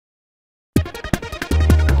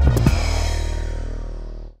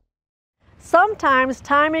Sometimes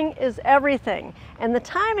timing is everything, and the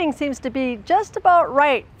timing seems to be just about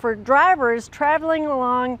right for drivers traveling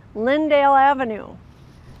along Lyndale Avenue.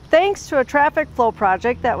 Thanks to a traffic flow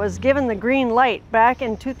project that was given the green light back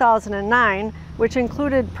in 2009, which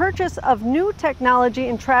included purchase of new technology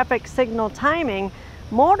in traffic signal timing,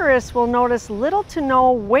 motorists will notice little to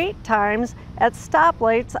no wait times at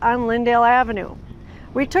stoplights on Lyndale Avenue.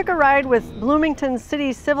 We took a ride with Bloomington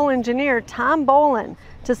City Civil Engineer Tom Bolin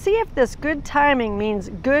to see if this good timing means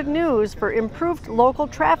good news for improved local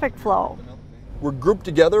traffic flow. We're grouped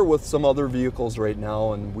together with some other vehicles right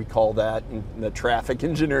now, and we call that in the traffic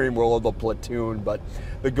engineering world a platoon. But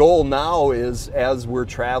the goal now is, as we're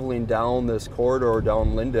traveling down this corridor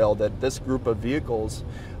down Lyndale, that this group of vehicles,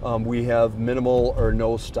 we have minimal or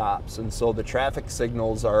no stops. And so the traffic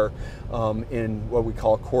signals are in what we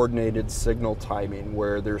call coordinated signal timing,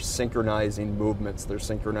 where they're synchronizing movements. They're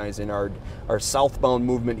synchronizing our southbound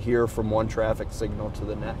movement here from one traffic signal to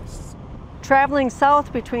the next. Traveling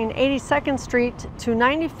south between 82nd Street to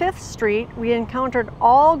 95th Street, we encountered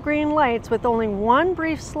all green lights with only one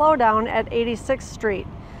brief slowdown at 86th Street.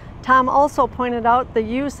 Tom also pointed out the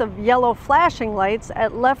use of yellow flashing lights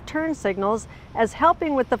at left turn signals as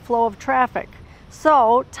helping with the flow of traffic.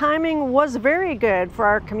 So, timing was very good for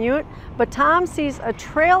our commute, but Tom sees a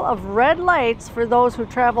trail of red lights for those who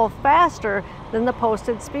travel faster than the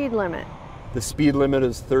posted speed limit. The speed limit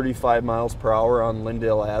is 35 miles per hour on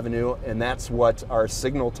Lyndale Avenue, and that's what our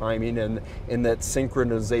signal timing and that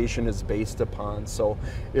synchronization is based upon. So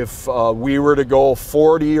if we were to go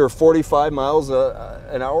 40 or 45 miles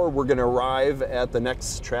an hour, we're going to arrive at the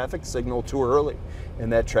next traffic signal too early.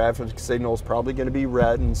 And that traffic signal is probably going to be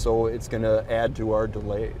red, and so it's going to add to our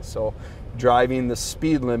delay. So driving the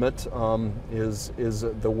speed limit is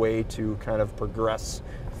the way to kind of progress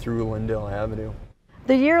through Lyndale Avenue.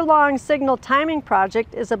 The year-long signal timing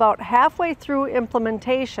project is about halfway through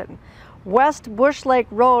implementation. West Bush Lake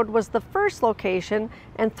Road was the first location,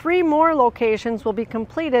 and 3 more locations will be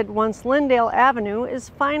completed once Lyndale Avenue is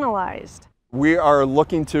finalized. We are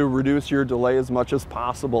looking to reduce your delay as much as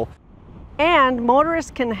possible. And motorists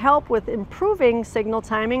can help with improving signal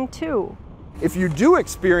timing too. If you do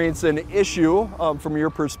experience an issue from your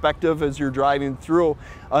perspective as you're driving through,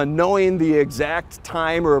 knowing the exact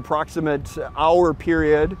time or approximate hour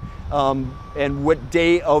period and what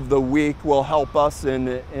day of the week will help us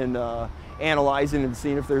in analyzing and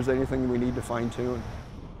seeing if there's anything we need to fine-tune.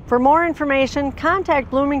 For more information,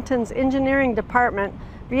 contact Bloomington's engineering department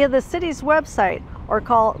via the city's website or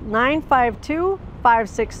call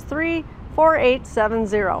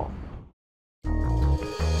 952-563-4870.